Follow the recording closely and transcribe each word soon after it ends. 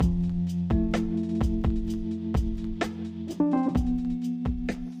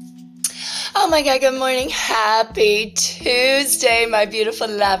my God, good morning. Happy Tuesday, my beautiful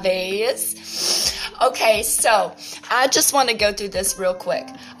lovies. Okay, so I just want to go through this real quick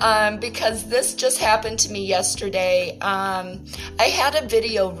because this just happened to me yesterday. I had a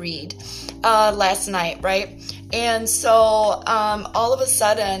video read last night, right? And so all of a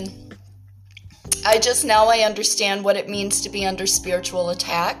sudden, I understand what it means to be under spiritual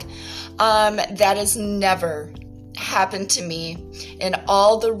attack. That has never happened to me in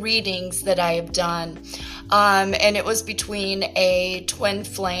all the readings that I have done. And it was between a twin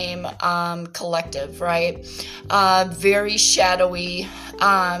flame collective, right? Very shadowy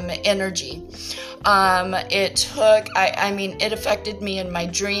energy. It affected me in my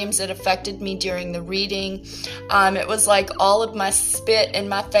dreams. It affected me during the reading. It was like all of my spit in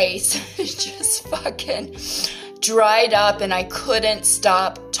my face just fucking dried up, and I couldn't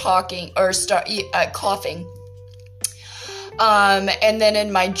stop talking or start coughing. And then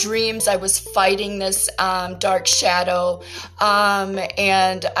in my dreams, I was fighting this dark shadow,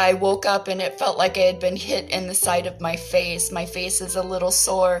 and I woke up and it felt like I had been hit in the side of my face. My face is a little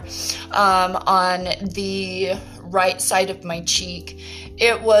sore on the right side of my cheek.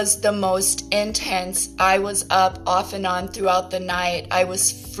 It was the most intense. I was up off and on throughout the night. I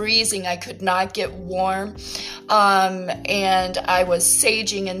was freezing. I could not get warm. And I was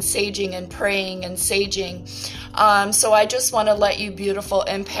saging and praying and saging. So I just want to let you beautiful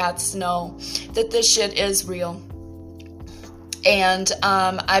empaths know that this shit is real. And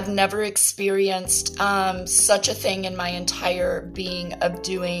I've never experienced such a thing in my entire being of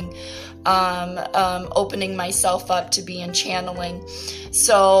doing, opening myself up to be in channeling.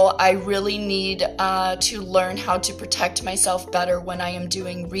 So I really need to learn how to protect myself better when I am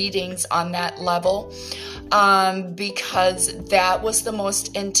doing readings on that level, because that was the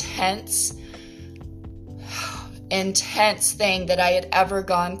most intense thing that I had ever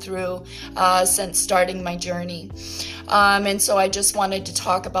gone through since starting my journey. And so I just wanted to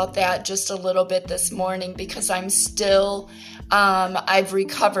talk about that just a little bit this morning, because I'm still, I've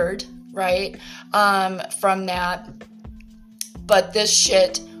recovered, right, from that. But this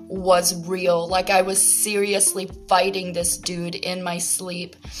shit was real. Like, I was seriously fighting this dude in my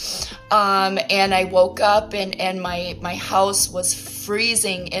sleep. And I woke up and my house was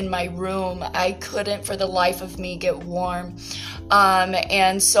freezing in my room. I couldn't for the life of me get warm.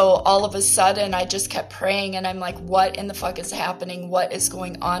 And so all of a sudden I just kept praying, and I'm like, what in the fuck is happening? What is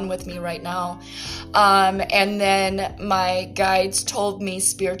going on with me right now? And then my guides told me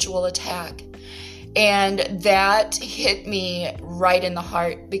spiritual attack. And that hit me right in the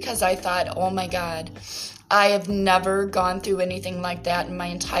heart, because I thought, oh my God, I have never gone through anything like that in my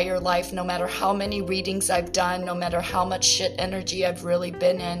entire life, no matter how many readings I've done, no matter how much shit energy I've really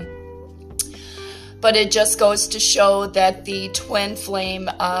been in. But it just goes to show that the twin flame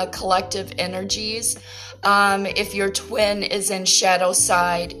collective energies, if your twin is in shadow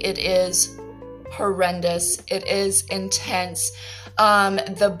side, it is horrendous. It is intense.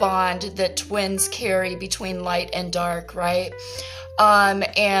 The bond that twins carry between light and dark, right?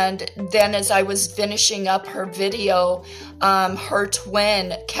 And then as I was finishing up her video, her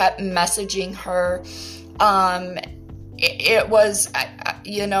twin kept messaging her. It was,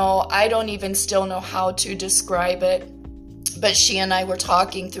 I don't even still know how to describe it, but she and I were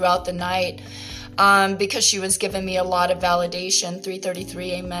talking throughout the night, because she was giving me a lot of validation,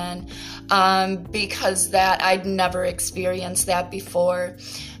 333, amen, because that I'd never experienced that before.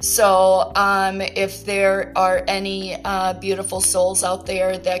 So if there are any beautiful souls out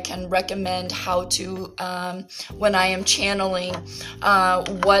there that can recommend how to, when I am channeling,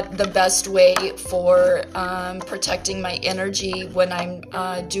 what the best way for protecting my energy when I'm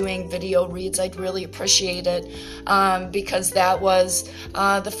doing video reads, I'd really appreciate it, because that was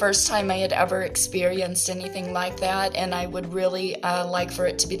the first time I had ever experienced anything like that, and I would really like for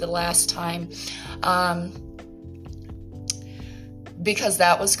it to be the last time. Because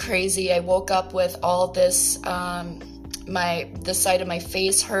that was crazy. I woke up with all this, the side of my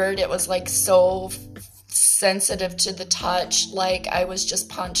face hurt. It was like so sensitive to the touch, like I was just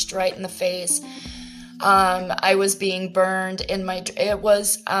punched right in the face. I was being burned in my, it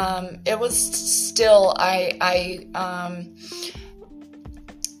was still, I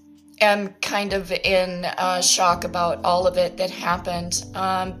am kind of in shock about all of it that happened.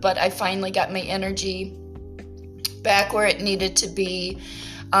 But I finally got my energy back where it needed to be,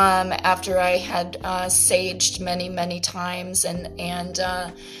 after I had saged many times and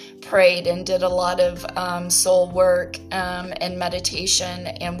prayed and did a lot of soul work and meditation,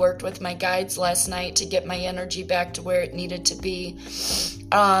 and worked with my guides last night to get my energy back to where it needed to be.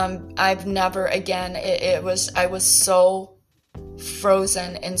 I've never again, I was so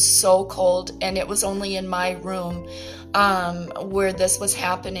frozen and so cold, and it was only in my room where this was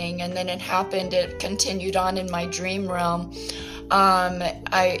happening. And then it continued on in my dream realm.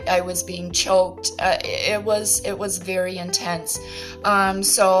 I was being choked. It was very intense.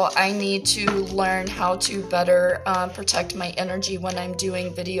 So I need to learn how to better protect my energy when I'm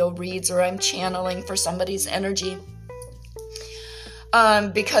doing video reads or I'm channeling for somebody's energy.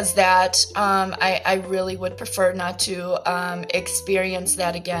 Because that, I really would prefer not to experience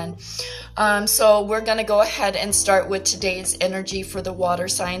that again. So we're going to go ahead and start with today's energy for the water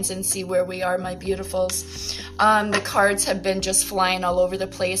signs and see where we are, my beautifuls. The cards have been just flying all over the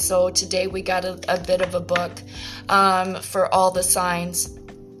place, so today we got a bit of a book for all the signs,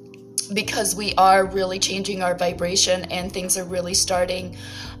 because we are really changing our vibration and things are really starting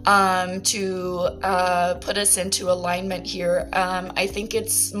to put us into alignment here. I think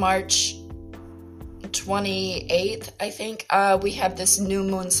it's March 28th, I think. We have this new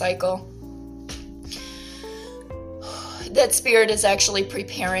moon cycle that Spirit is actually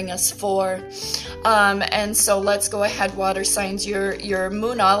preparing us for. And so let's go ahead, water signs. Your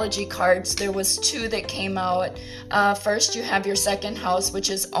Moonology cards, there was 2 that came out. First, you have your second house, which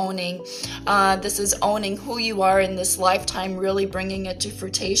is owning. This is owning who you are in this lifetime, really bringing it to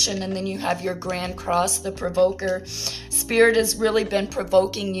fruition. And then you have your Grand Cross, the provoker. Spirit has really been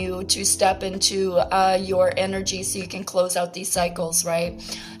provoking you to step into your energy so you can close out these cycles, right?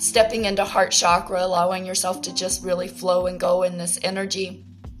 Stepping into heart chakra, allowing yourself to just really flow and go in this energy.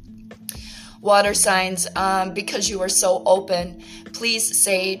 Water signs, because you are so open, please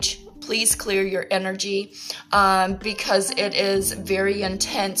sage, please clear your energy, because it is very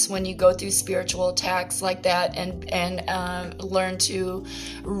intense when you go through spiritual attacks like that, and learn to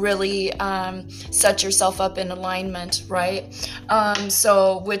really set yourself up in alignment, right?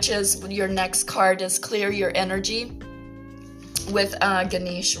 So which is your next card is clear your energy with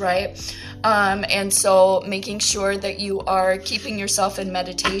Ganesh, right? And so making sure that you are keeping yourself in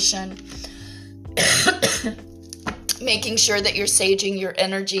meditation, making sure that you're saging your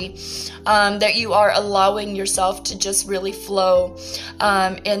energy, that you are allowing yourself to just really flow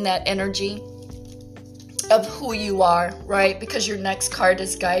in that energy of who you are, right? Because your next card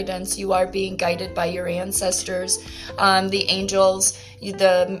is guidance. You are being guided by your ancestors, the angels,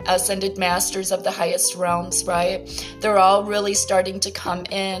 the ascended masters of the highest realms, right? They're all really starting to come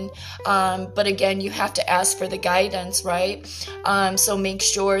in. But again, you have to ask for the guidance, right? So make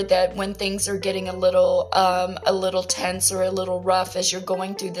sure that when things are getting a little tense or a little rough as you're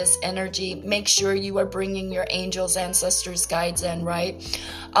going through this energy, make sure you are bringing your angels, ancestors, guides in, right?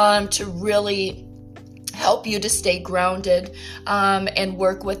 To really help you to stay grounded and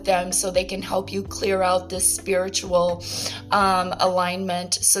work with them so they can help you clear out this spiritual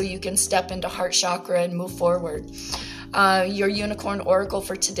alignment so you can step into heart chakra and move forward. Your unicorn oracle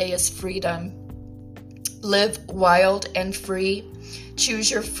for today is freedom. Live wild and free.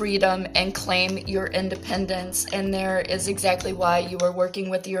 Choose your freedom and claim your independence. And there is exactly why you are working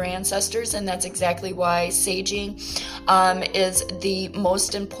with your ancestors, and that's exactly why saging is the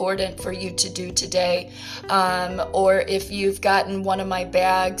most important for you to do today. Or if you've gotten one of my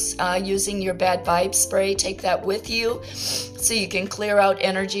bags, using your bad vibe spray, take that with you so you can clear out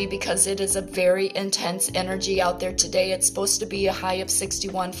energy, because it is a very intense energy out there today. It's supposed to be a high of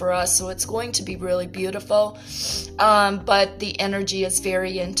 61 for us, so it's going to be really beautiful. But the energy is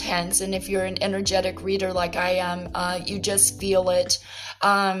very intense, and if you're an energetic reader like I am, you just feel it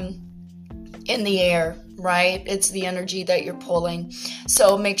in the air, right? It's the energy that you're pulling.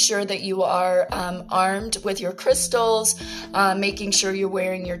 So make sure that you are armed with your crystals, making sure you're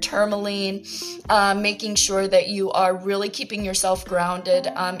wearing your tourmaline, making sure that you are really keeping yourself grounded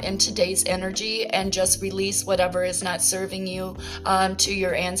in today's energy, and just release whatever is not serving you to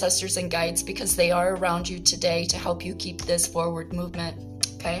your ancestors and guides, because they are around you today to help you keep this forward movement,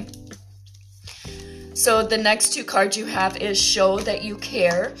 okay? So the next 2 cards you have is show that you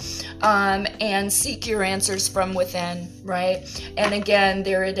care, and seek your answers from within, right? And again,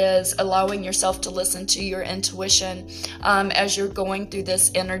 there it is, allowing yourself to listen to your intuition as you're going through this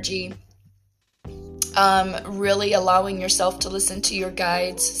energy. Really allowing yourself to listen to your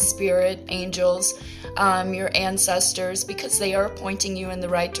guides, spirit, angels, your ancestors, because they are pointing you in the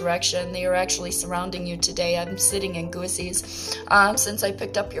right direction. They are actually surrounding you today. I'm sitting in goosies since I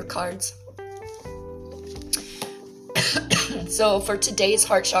picked up your cards. So for today's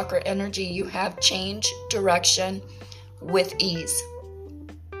heart chakra energy, you have change direction with ease.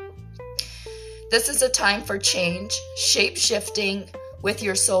 This is a time for change, shape-shifting with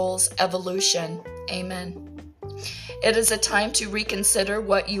your soul's evolution. Amen. It is a time to reconsider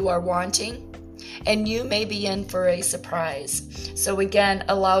what you are wanting and you may be in for a surprise. So again,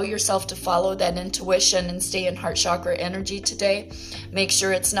 allow yourself to follow that intuition and stay in heart chakra energy today. Make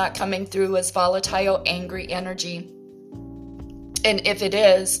sure it's not coming through as volatile, angry energy. And if it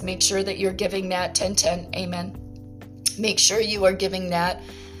is, make sure that you're giving that 10-10. Amen. Make sure you are giving that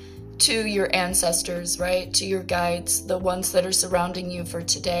to your ancestors, right? To your guides, the ones that are surrounding you for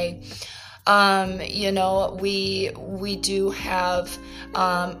today. We do have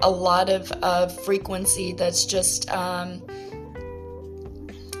a lot of frequency that's just,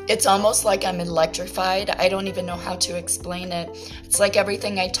 it's almost like I'm electrified. I don't even know how to explain it. It's like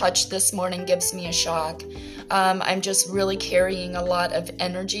everything I touch this morning gives me a shock. I'm just really carrying a lot of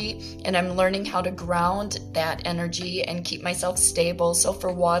energy, and I'm learning how to ground that energy and keep myself stable. So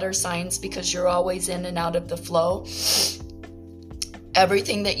for water signs, because you're always in and out of the flow,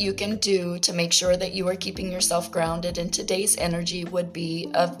 everything that you can do to make sure that you are keeping yourself grounded in today's energy would be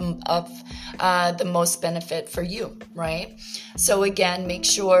of the most benefit for you, right? So again, make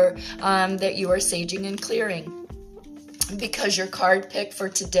sure that you are saging and clearing. Because your card pick for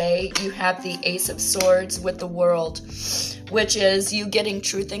today, you have the Ace of Swords with the World, which is you getting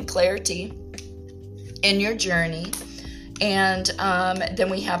truth and clarity in your journey. And then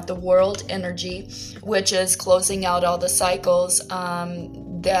we have the World energy, which is closing out all the cycles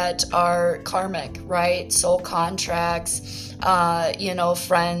that are karmic, right? Soul contracts,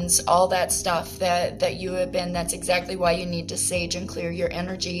 friends, all that stuff that you have been. That's exactly why you need to sage and clear your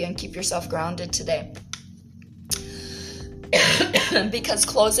energy and keep yourself grounded today. Because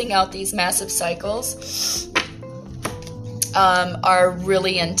closing out these massive cycles are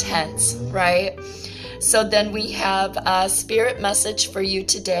really intense, right? So then we have a spirit message for you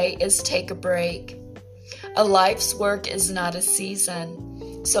today is take a break. A life's work is not a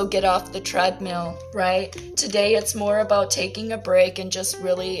season. So get off the treadmill, right? Today it's more about taking a break and just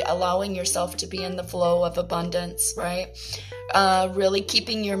really allowing yourself to be in the flow of abundance, right? Really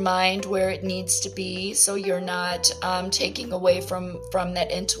keeping your mind where it needs to be, so you're not taking away from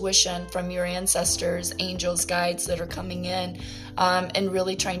that intuition from your ancestors, angels, guides that are coming in, and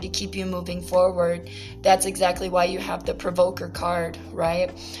really trying to keep you moving forward. That's exactly why you have the Provoker card, right?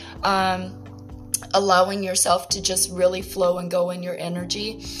 Allowing yourself to just really flow and go in your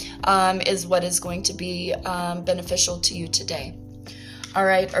energy is what is going to be beneficial to you today. All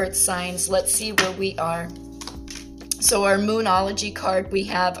right, Earth signs, let's see where we are. So our Moonology card, we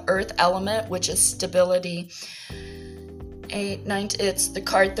have Earth element, which is stability. 8, 9, it's the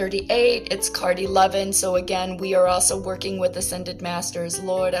card 38, it's card 11. So again, we are also working with Ascended Masters.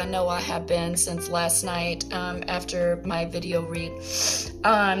 Lord, I know I have been since last night after my video read.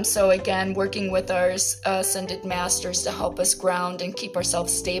 So again, working with our Ascended Masters to help us ground and keep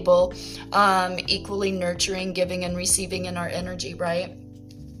ourselves stable, equally nurturing, giving and receiving in our energy, right?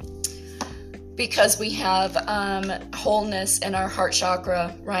 Because we have wholeness in our heart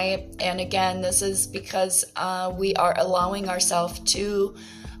chakra, right? And again, this is because we are allowing ourselves to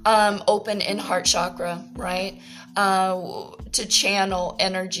open in heart chakra, right? To channel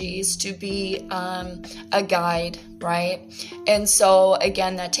energies, to be a guide, right? And so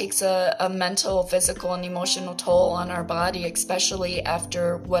again, that takes a mental, physical, and emotional toll on our body, especially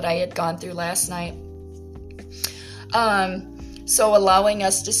after what I had gone through last night. So allowing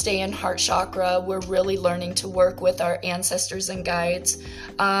us to stay in heart chakra, we're really learning to work with our ancestors and guides,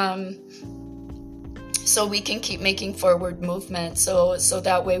 so we can keep making forward movement. So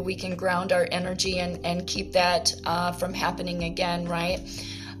that way we can ground our energy and keep that from happening again, right?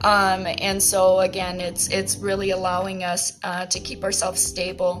 And so again, it's really allowing us to keep ourselves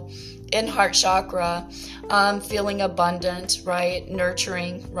stable in heart chakra, feeling abundant, right?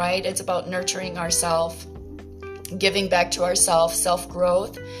 Nurturing, right? It's about nurturing ourselves. Giving back to ourselves,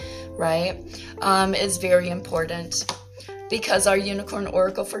 self-growth, right, is very important. Because our Unicorn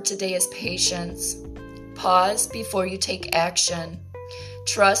Oracle for today is patience. Pause before you take action.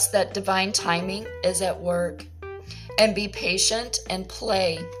 Trust that divine timing is at work. And be patient and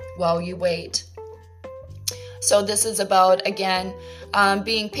play while you wait. So this is about, again,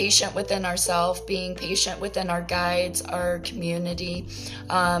 being patient within ourselves, being patient within our guides, our community,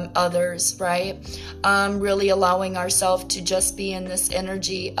 others, right? Really allowing ourselves to just be in this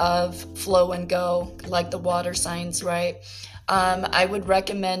energy of flow and go, like the water signs, right? I would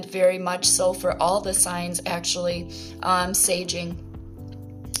recommend very much so for all the signs, actually, saging.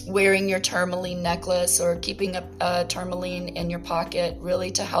 Wearing your tourmaline necklace or keeping a tourmaline in your pocket,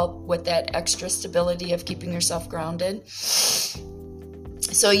 really to help with that extra stability of keeping yourself grounded.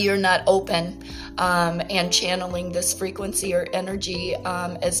 So you're not open and channeling this frequency or energy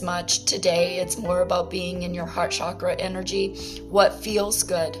as much today. It's more about being in your heart chakra energy, what feels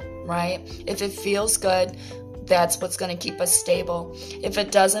good, right? If it feels good, that's what's going to keep us stable. If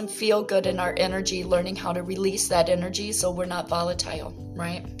it doesn't feel good in our energy, learning how to release that energy so we're not volatile,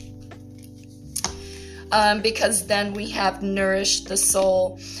 right? Because then we have nourished the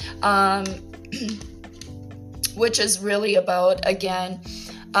soul, which is really about, again,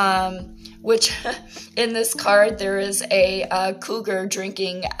 which in this card, there is a cougar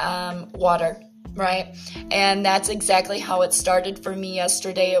drinking water, right? And that's exactly how it started for me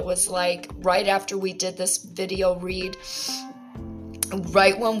yesterday. It was like right after we did this video read,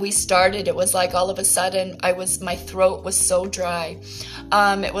 right when we started, it was like all of a sudden my throat was so dry.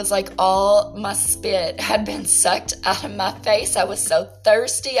 It was like all my spit had been sucked out of my face. I was so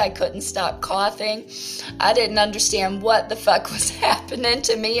thirsty. I couldn't stop coughing. I didn't understand what the fuck was happening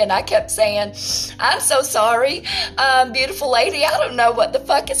to me. And I kept saying, I'm so sorry, beautiful lady. I don't know what the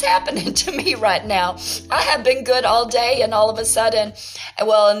fuck is happening to me right now. I have been good all day. And all of a sudden,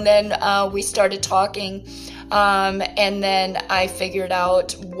 and then we started talking. And then I figured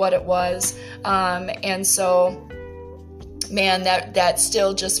out what it was. And so, man, that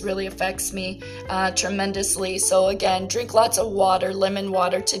still just really affects me tremendously. So again, drink lots of water, lemon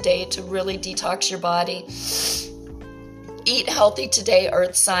water today to really detox your body. Eat healthy today,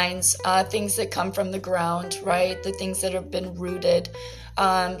 earth signs, things that come from the ground, right? The things that have been rooted.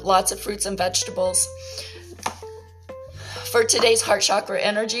 Lots of fruits and vegetables. For today's heart chakra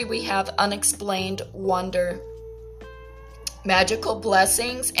energy, we have unexplained wonder. Magical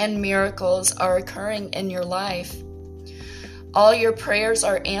blessings and miracles are occurring in your life. All your prayers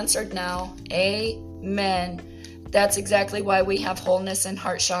are answered now. Amen. That's exactly why we have wholeness and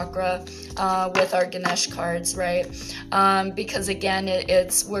heart chakra with our Ganesh cards, right? Because again,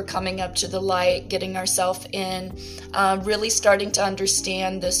 we're coming up to the light, getting ourselves in, really starting to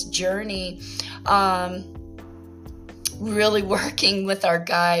understand this journey, really working with our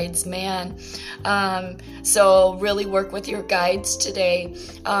guides, man. So really work with your guides today,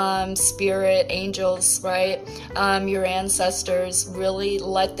 spirit, angels, right? Your ancestors, really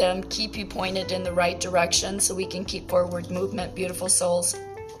let them keep you pointed in the right direction so we can keep forward movement, beautiful souls.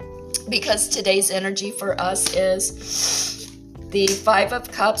 Because today's energy for us is the 5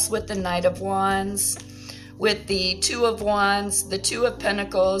 of Cups with the Knight of Wands, with the 2 of Wands, the 2 of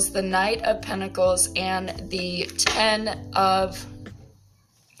Pentacles, the Knight of Pentacles, and the 10 of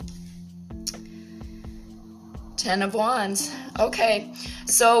Wands. Okay,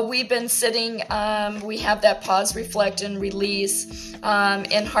 so we've been sitting, we have that pause, reflect, and release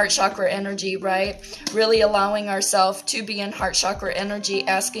in heart chakra energy, right? Really allowing ourselves to be in heart chakra energy,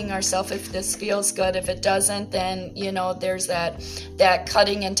 asking ourselves if this feels good. If it doesn't, then, there's that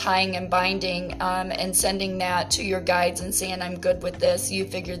cutting and tying and binding, and sending that to your guides and saying, I'm good with this, you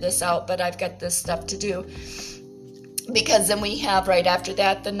figure this out, but I've got this stuff to do. Because then we have right after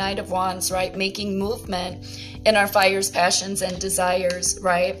that the Knight of Wands, right? Making movement in our fires, passions, and desires,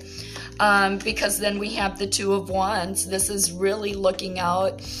 right? Because then we have the 2 of Wands. This is really looking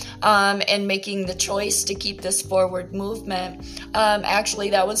out and making the choice to keep this forward movement.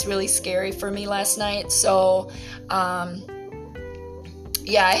 Actually, that was really scary for me last night. So, yeah,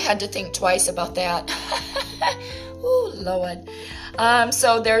 I had to think twice about that. Ooh, Lord.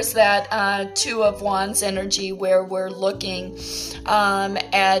 So there's that 2 of Wands energy where we're looking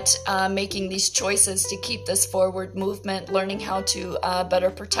at making these choices to keep this forward movement, learning how to better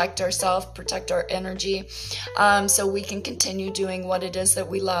protect ourselves, protect our energy, so we can continue doing what it is that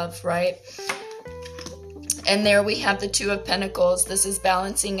we love, right? And there we have the 2 of Pentacles. This is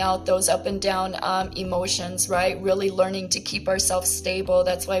balancing out those up and down emotions, right? Really learning to keep ourselves stable.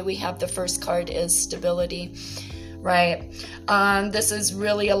 That's why we have the first card is stability. Right. This is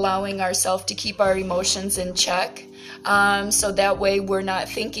really allowing ourselves to keep our emotions in check. So that way we're not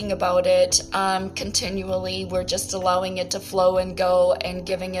thinking about it continually. We're just allowing it to flow and go and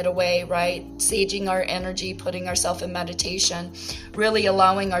giving it away, right? Saging our energy, putting ourselves in meditation, really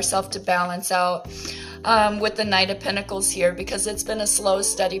allowing ourselves to balance out with the Knight of Pentacles here, because it's been a slow,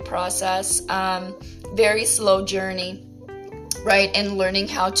 steady process, very slow journey. Right, and learning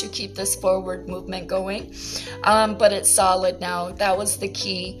how to keep this forward movement going, but it's solid now. That was the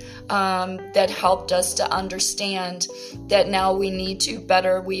key that helped us to understand that now we need to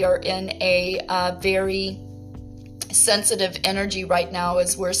better. We are in a very sensitive energy right now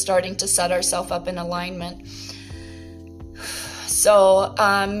as we're starting to set ourselves up in alignment. So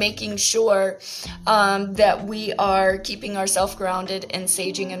making sure that we are keeping ourselves grounded and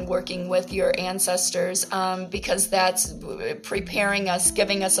saging and working with your ancestors, because that's preparing us,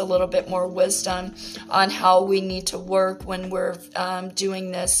 giving us a little bit more wisdom on how we need to work when we're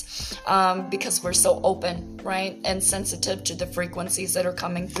doing this, because we're so open, right, and sensitive to the frequencies that are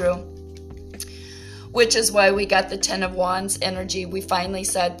coming through. Which is why we got the Ten of Wands energy. We finally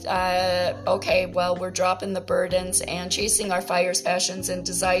said, okay, well, we're dropping the burdens and chasing our fires, passions, and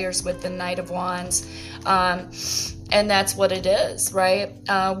desires with the Knight of Wands. And that's what it is, right?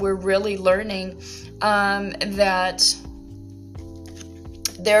 We're really learning that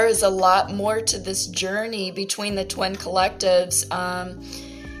there is a lot more to this journey between the twin collectives,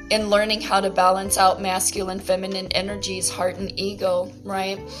 in learning how to balance out masculine, feminine energies, heart and ego,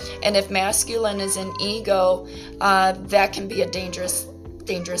 right? And if masculine is an ego, that can be a dangerous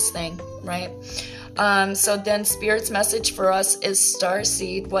thing, right? So then Spirit's message for us is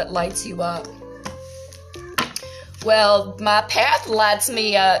Starseed, what lights you up? Well, my path lights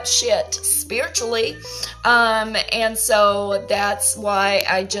me up spiritually. And so that's why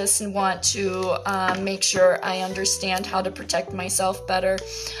I just want to make sure I understand how to protect myself better.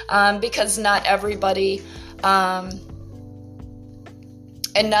 Because not everybody, and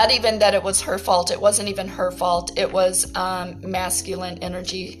not even that it was her fault. It wasn't even her fault. It was masculine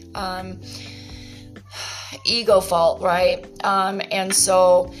energy, ego fault, right? And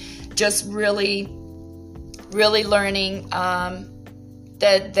so just really learning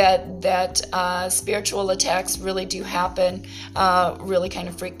that spiritual attacks really do happen really kind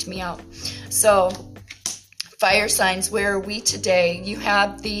of freaked me out. So fire signs, where are we today? You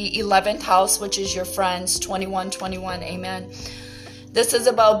have the 11th house, which is your friends, 2121, amen. This is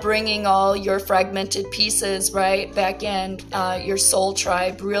about bringing all your fragmented pieces right back in, your soul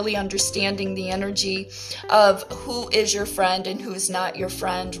tribe, really understanding the energy of who is your friend and who's not your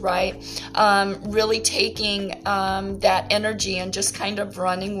friend, right? Really taking that energy and just kind of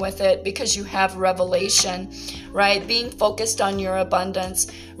running with it, because you have revelation, right? Being focused on your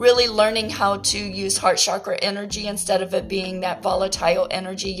abundance, really learning how to use heart chakra energy instead of it being that volatile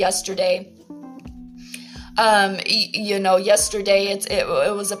energy yesterday. Yesterday it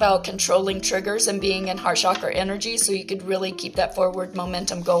was about controlling triggers and being in heart chakra energy, so you could really keep that forward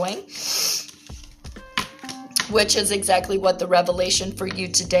momentum going, which is exactly what the revelation for you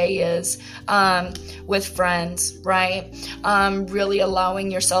today is, with friends, right? Really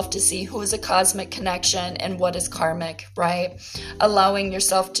allowing yourself to see who is a cosmic connection and what is karmic, right? Allowing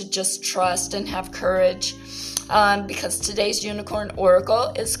yourself to just trust and have courage, because today's unicorn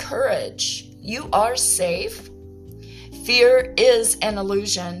oracle is courage. You are safe. Fear is an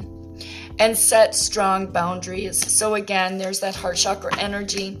illusion. And set strong boundaries. So again, there's that heart chakra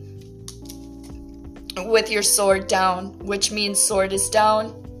energy with your sword down, which means sword is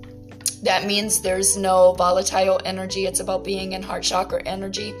down. That means there's no volatile energy. It's about being in heart chakra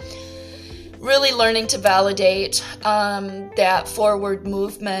energy. Really learning to validate that forward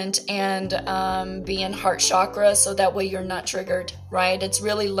movement and be in heart chakra, so that way you're not triggered, right? It's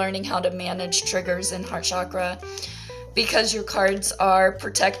really learning how to manage triggers in heart chakra, because your cards are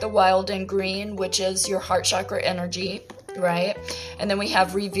Protect the Wild and Green, which is your heart chakra energy, right? And then we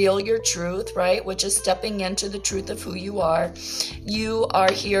have Reveal Your Truth, right? Which is stepping into the truth of who you are. You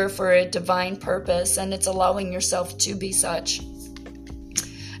are here for a divine purpose, and it's allowing yourself to be such.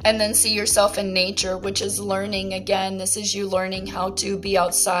 And then See Yourself in Nature, which is learning, again, this is you learning how to be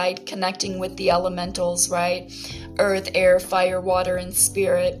outside, connecting with the elementals, right? Earth, air, fire, water, and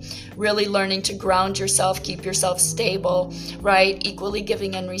spirit. Really learning to ground yourself, keep yourself stable, right? Equally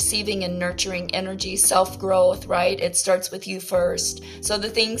giving and receiving and nurturing energy, self-growth, right? It starts with you first. So the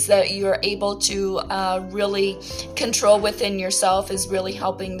things that you're able to really control within yourself is really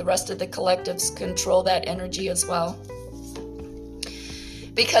helping the rest of the collectives control that energy as well.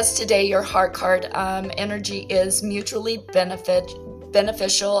 Because today your heart card energy is mutually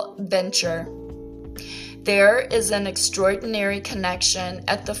beneficial venture. There is an extraordinary connection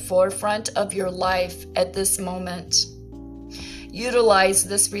at the forefront of your life at this moment. Utilize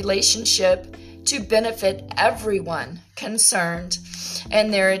this relationship to benefit everyone concerned.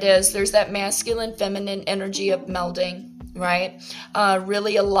 And there it is. There's that masculine, feminine energy of melding, right?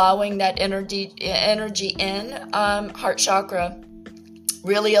 Really allowing that energy in heart chakra.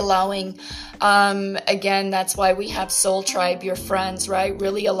 Really allowing, again, that's why we have Soul Tribe, your friends, right?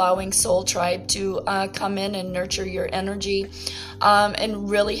 Really allowing Soul Tribe to come in and nurture your energy and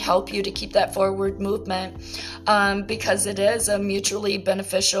really help you to keep that forward movement because it is a mutually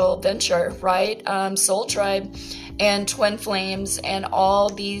beneficial venture, right? Soul Tribe and twin flames and all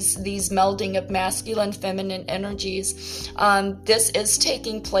these melding of masculine, feminine energies. This is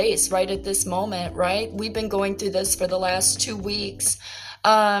taking place right at this moment, right? We've been going through this for the last 2 weeks.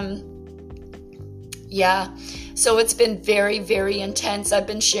 Yeah, so it's been very, very intense. I've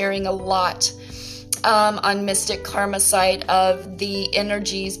been sharing a lot on Mystic Karma site of the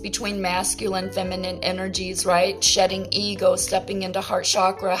energies between masculine, feminine energies, right? Shedding ego, stepping into heart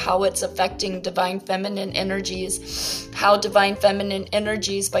chakra, how it's affecting divine feminine energies, how divine feminine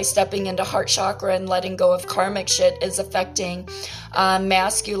energies by stepping into heart chakra and letting go of karmic shit is affecting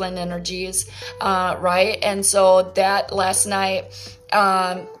masculine energies, right? And so that last night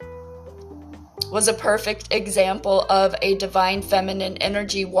was a perfect example of a divine feminine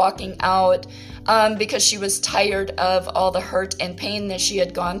energy walking out because she was tired of all the hurt and pain that she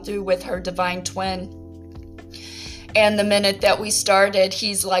had gone through with her divine twin. And the minute that we started,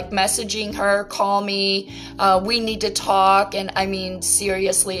 he's like messaging her, call me, we need to talk. And I mean,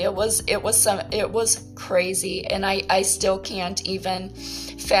 seriously, it was crazy. And I still can't even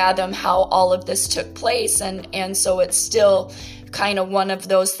fathom how all of this took place. And so it's still kind of one of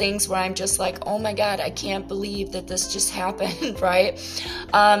those things where I'm just like, oh my God, I can't believe that this just happened, right?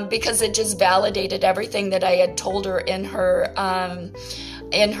 Because it just validated everything that I had told her in her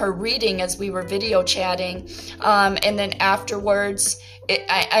reading as we were video chatting. And then afterwards,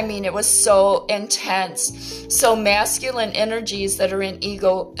 it was so intense. So masculine energies that are in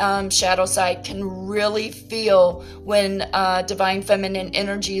ego shadow side can really feel when divine feminine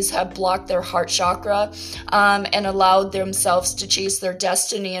energies have blocked their heart chakra and allowed themselves to chase their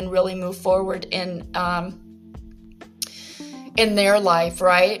destiny and really move forward in their life,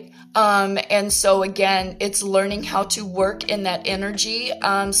 right? And so again, it's learning how to work in that energy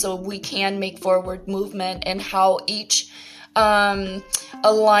so we can make forward movement, and how each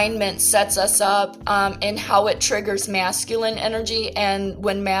alignment sets us up and how it triggers masculine energy, and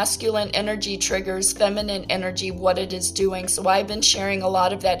when masculine energy triggers feminine energy, what it is doing. So I've been sharing a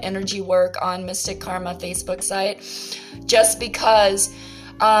lot of that energy work on Mystic Karma Facebook site just because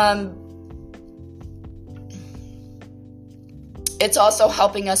it's also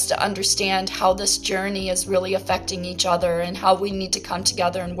helping us to understand how this journey is really affecting each other and how we need to come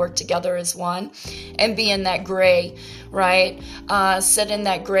together and work together as one and be in that gray, right? Sit in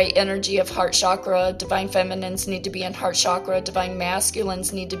that gray energy of heart chakra. Divine feminines need to be in heart chakra. Divine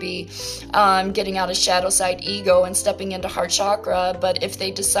masculines need to be getting out of shadow side ego and stepping into heart chakra. But if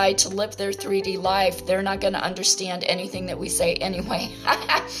they decide to live their 3D life, they're not going to understand anything that we say anyway.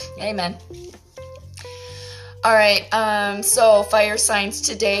 Amen. All right, so fire signs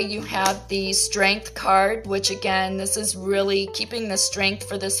today, you have the Strength card, which again, this is really keeping the strength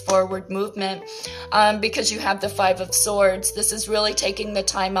for this forward movement because you have the Five of Swords. This is really taking the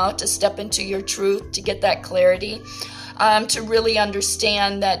time out to step into your truth, to get that clarity, to really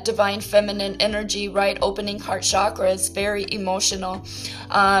understand that divine feminine energy, right? Opening heart chakra is very emotional.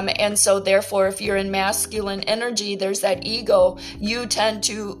 And so therefore, if you're in masculine energy, there's that ego, you tend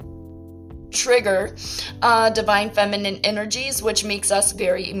to trigger divine feminine energies, which makes us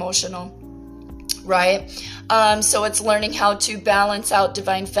very emotional, right? So it's learning how to balance out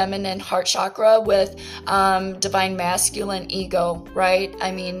divine feminine heart chakra with divine masculine ego, right?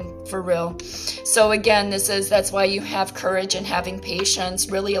 I mean, for real. So again, that's why you have courage and having patience,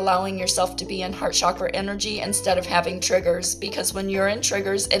 really allowing yourself to be in heart chakra energy instead of having triggers, because when you're in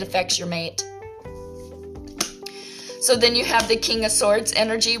triggers, it affects your mate. So then you have the King of Swords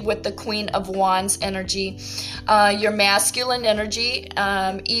energy with the Queen of Wands energy. Your masculine energy,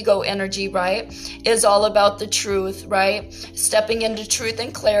 ego energy, right, is all about the truth, right? Stepping into truth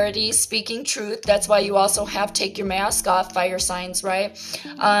and clarity, speaking truth. That's why you also have take your mask off, fire signs, right?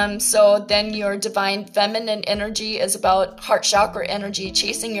 So then your divine feminine energy is about heart chakra energy,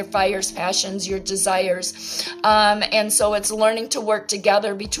 chasing your fires, passions, your desires. And so it's learning to work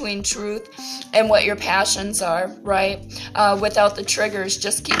together between truth and what your passions are, right? Without the triggers,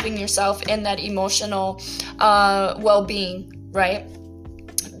 just keeping yourself in that emotional well-being, right?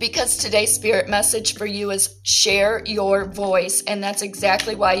 because today's spirit message for you is share your voice. And that's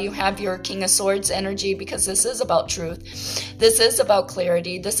exactly why you have your King of Swords energy, because this is about truth. This is about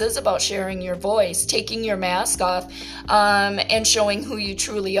clarity. This is about sharing your voice, taking your mask off, and showing who you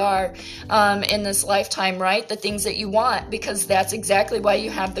truly are in this lifetime, right? The things that you want, because that's exactly why you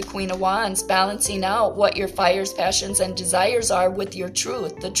have the Queen of Wands, balancing out what your fires, passions, and desires are with your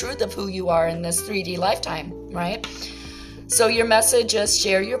truth, the truth of who you are in this 3D lifetime, right? So your message is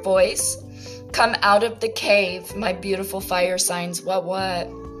share your voice. Come out of the cave, my beautiful fire signs. What?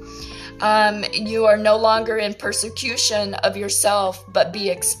 You are no longer in persecution of yourself, but be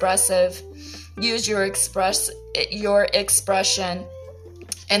expressive. Use your expression.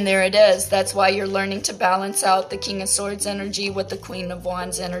 And there it is. That's why you're learning to balance out the King of Swords energy with the Queen of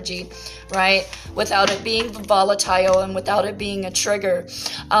Wands energy, right? Without it being volatile and without it being a trigger.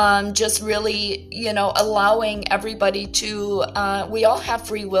 Just really, allowing everybody to, we all have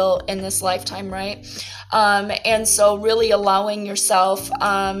free will in this lifetime, right? And so really allowing yourself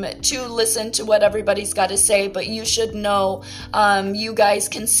to listen to what everybody's got to say, but you should know you guys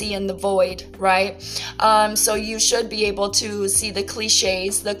can see in the void, right? So you should be able to see the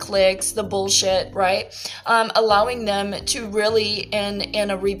cliches, the clicks, the bullshit, right? Allowing them to really, in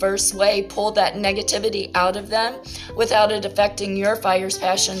a reverse way, pull that negativity out of them without it affecting your fires,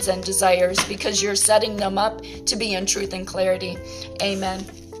 passions, and desires, because you're setting them up to be in truth and clarity. Amen.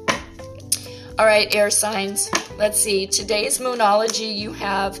 All right, air signs. Let's see. Today's Moonology, you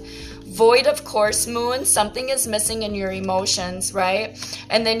have Void, of course. Moon, something is missing in your emotions, right?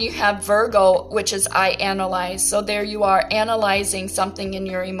 And then you have Virgo, which is I analyze. So there you are, analyzing something in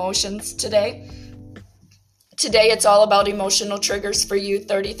your emotions today. Today, it's all about emotional triggers for you,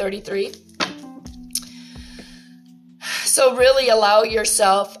 3033. So really allow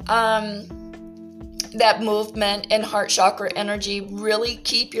yourself that movement and heart chakra energy. Really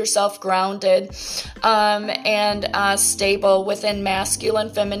keep yourself grounded and stable within masculine,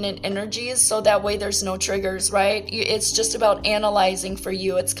 feminine energies, so that way there's no triggers, right? It's just about analyzing for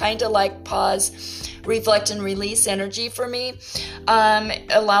you. It's kind of like pause, reflect, and release energy for me.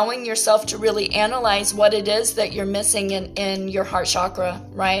 Allowing yourself to really analyze what it is that you're missing in your heart chakra,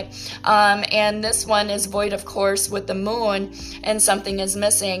 right? And this one is Void, of course, with the moon, and something is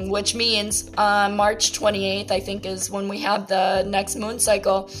missing, which means March 28th, I think, is when we have the next moon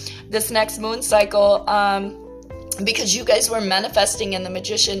cycle. This next moon cycle, because you guys were manifesting in the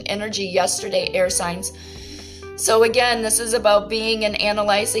Magician energy yesterday, air signs. So again, this is about being and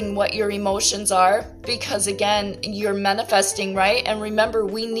analyzing what your emotions are, because again, you're manifesting, right? And remember,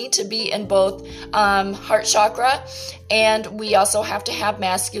 we need to be in both heart chakra, and we also have to have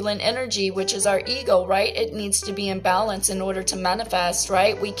masculine energy, which is our ego, right? It needs to be in balance in order to manifest,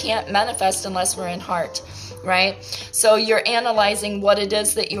 right? We can't manifest unless we're in heart, right? So you're analyzing what it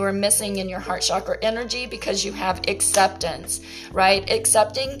is that you are missing in your heart chakra energy, because you have acceptance, right?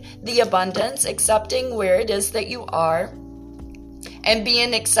 Accepting the abundance, accepting where it is that you are, and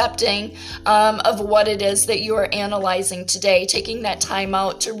being accepting of what it is that you are analyzing today. Taking that time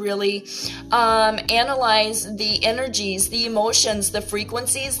out to really analyze the energies, the emotions, the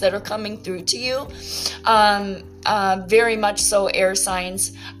frequencies that are coming through to you. Very much so, air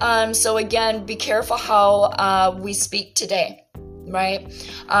signs. So again, be careful how we speak today, right?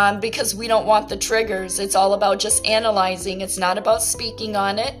 Because we don't want the triggers. It's all about just analyzing. It's not about speaking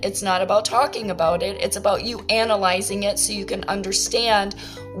on it. It's not about talking about it. It's about you analyzing it so you can understand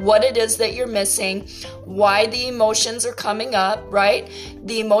what it is that you're missing, why the emotions are coming up, right?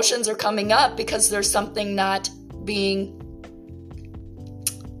 The emotions are coming up because there's something not being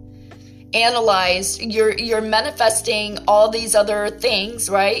analyzed. You're manifesting all these other things,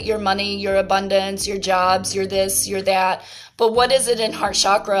 right? Your money, your abundance, your jobs, your this, your that. But what is it in heart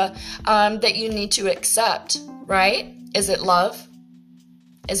chakra that you need to accept, right? Is it love?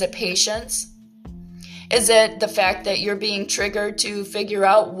 Is it patience? Is it the fact that you're being triggered to figure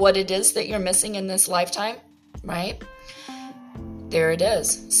out what it is that you're missing in this lifetime, right? There it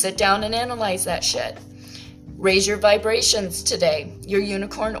is. Sit down and analyze that shit. Raise your vibrations today. Your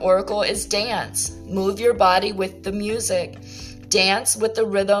unicorn oracle is dance. Move your body with the music. Dance with the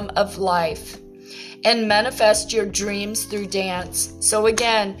rhythm of life. And manifest your dreams through dance. So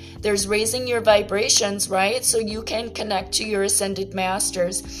again, there's raising your vibrations, right? So you can connect to your ascended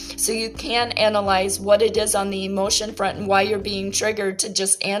masters. So you can analyze what it is on the emotion front and why you're being triggered, to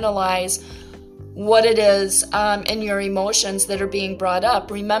just analyze what it is in your emotions that are being brought up.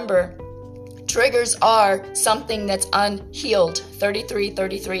 Remember, triggers are something that's unhealed.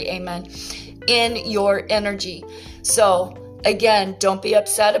 3333, amen. In your energy. So Again, don't be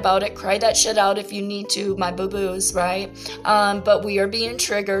upset about it. Cry that shit out if you need to, my boo-boos, right? But we are being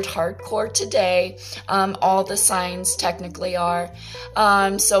triggered hardcore today. All the signs technically are.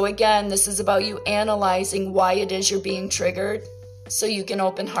 So again, this is about you analyzing why it is you're being triggered, so you can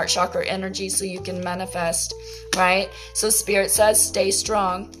open heart chakra energy, so you can manifest, right? So Spirit says, stay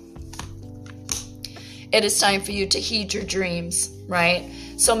strong. It is time for you to heed your dreams, right?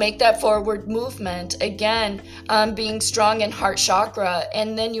 So make that forward movement. Again, being strong in heart chakra.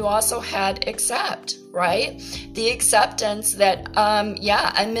 And then you also had accept, right? The acceptance that,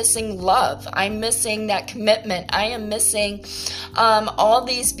 I'm missing love. I'm missing that commitment. I am missing all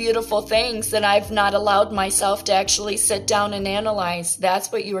these beautiful things that I've not allowed myself to actually sit down and analyze.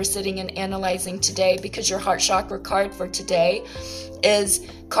 That's what you are sitting and analyzing today, because your heart chakra card for today is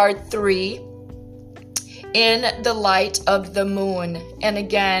card 3. In the light of the moon. And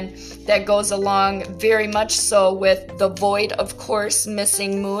again, that goes along very much so with the void, of course,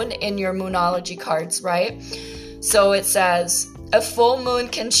 missing moon in your moonology cards, right? So it says, a full moon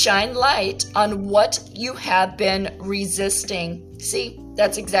can shine light on what you have been resisting. See,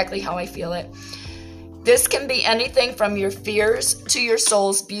 that's exactly how I feel it. This can be anything from your fears to your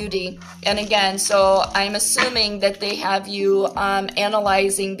soul's beauty. And again, so I'm assuming that they have you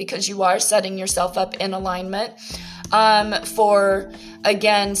analyzing, because you are setting yourself up in alignment for,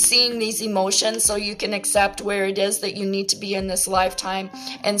 again, seeing these emotions so you can accept where it is that you need to be in this lifetime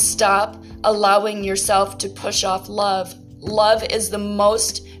and stop allowing yourself to push off love. Love is the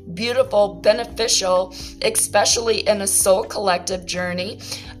most beautiful, beneficial, especially in a soul collective journey,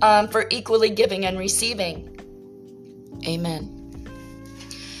 for equally giving and receiving. Amen.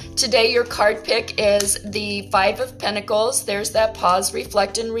 Today, your card pick is the 5 of Pentacles. There's that pause,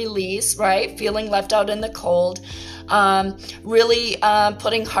 reflect, and release, right? Feeling left out in the cold. Really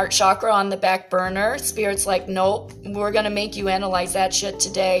putting heart chakra on the back burner. Spirit's like, nope, we're going to make you analyze that shit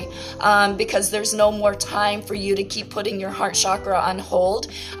today, because there's no more time for you to keep putting your heart chakra on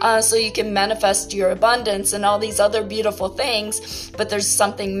hold, so you can manifest your abundance and all these other beautiful things. But there's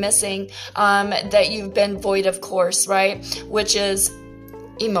something missing that you've been void of, course, right? Which is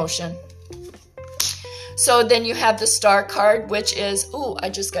emotion. So then you have the Star card, which is, ooh, I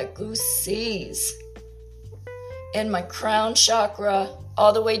just got goosies in my crown chakra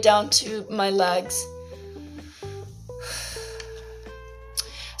all the way down to my legs.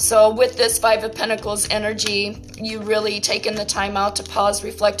 So with this 5 of Pentacles energy, you really taking the time out to pause,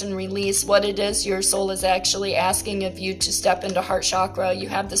 reflect, and release what it is your soul is actually asking of you to step into heart chakra. You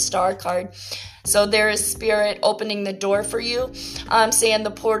have the Star card. So there is Spirit opening the door for you, saying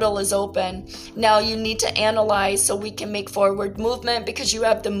the portal is open. Now you need to analyze so we can make forward movement, because you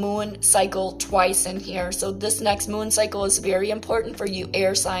have the moon cycle twice in here. So this next moon cycle is very important for you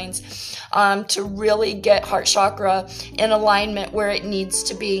air signs, to really get heart chakra in alignment where it needs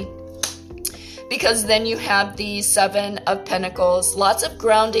to be. Because then you have the 7 of Pentacles. Lots of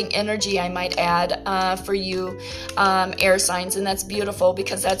grounding energy, I might add, for you air signs. And that's beautiful,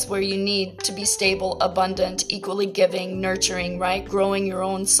 because that's where you need to be stable, abundant, equally giving, nurturing, right? Growing your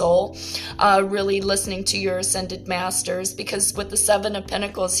own soul. Really listening to your ascended masters. Because with the 7 of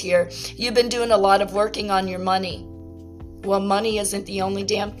Pentacles here, you've been doing a lot of working on your money. Well, money isn't the only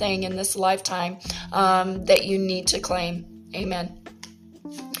damn thing in this lifetime that you need to claim. Amen.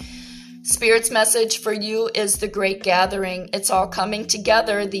 Spirit's message for you is the great gathering. It's all coming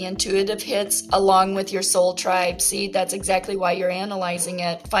together, the intuitive hits along with your soul tribe. See, that's exactly why you're analyzing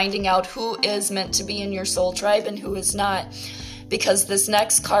it, finding out who is meant to be in your soul tribe and who is not. Because this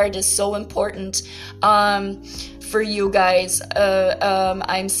next card is so important for you guys.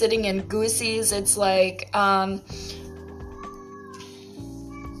 I'm sitting in goosies. It's like,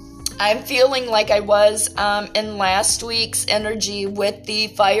 I'm feeling like I was in last week's energy with the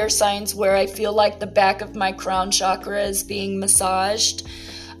fire signs, where I feel like the back of my crown chakra is being massaged.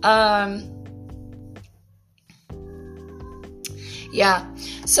 Yeah,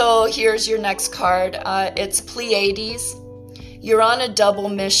 so here's your next card. It's Pleiades. You're on a double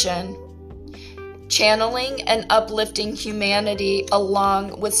mission. Channeling and uplifting humanity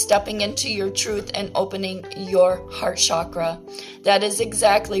along with stepping into your truth and opening your heart chakra. That is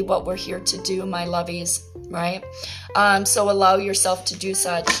exactly what we're here to do, my lovies, right? So allow yourself to do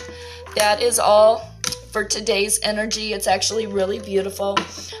such. That is all for today's energy. It's actually really beautiful.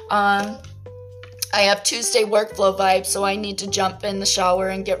 I have Tuesday workflow vibes, so I need to jump in the shower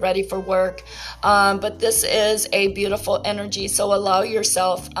and get ready for work. But this is a beautiful energy, so allow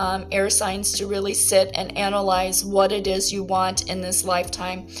yourself, air signs, to really sit and analyze what it is you want in this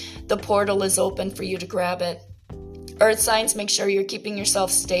lifetime. The portal is open for you to grab it. Earth signs, make sure you're keeping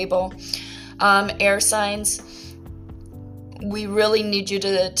yourself stable. Air signs, we really need you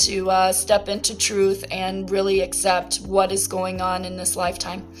to step into truth and really accept what is going on in this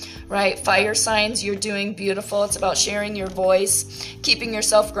lifetime, right? Fire signs, you're doing beautiful. It's about sharing your voice, keeping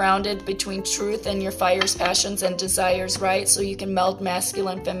yourself grounded between truth and your fires, passions, and desires, right? So you can meld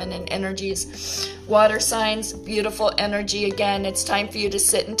masculine, feminine energies. Water signs, beautiful energy. Again, it's time for you to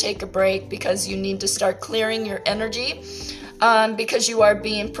sit and take a break because you need to start clearing your energy. Because you are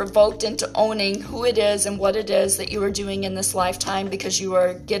being provoked into owning who it is and what it is that you are doing in this lifetime, because you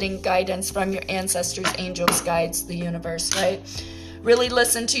are getting guidance from your ancestors, angels, guides, the universe, right? Really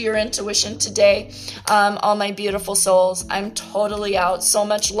listen to your intuition today, all my beautiful souls. I'm totally out. So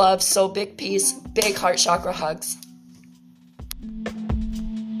much love, so big peace, big heart chakra hugs.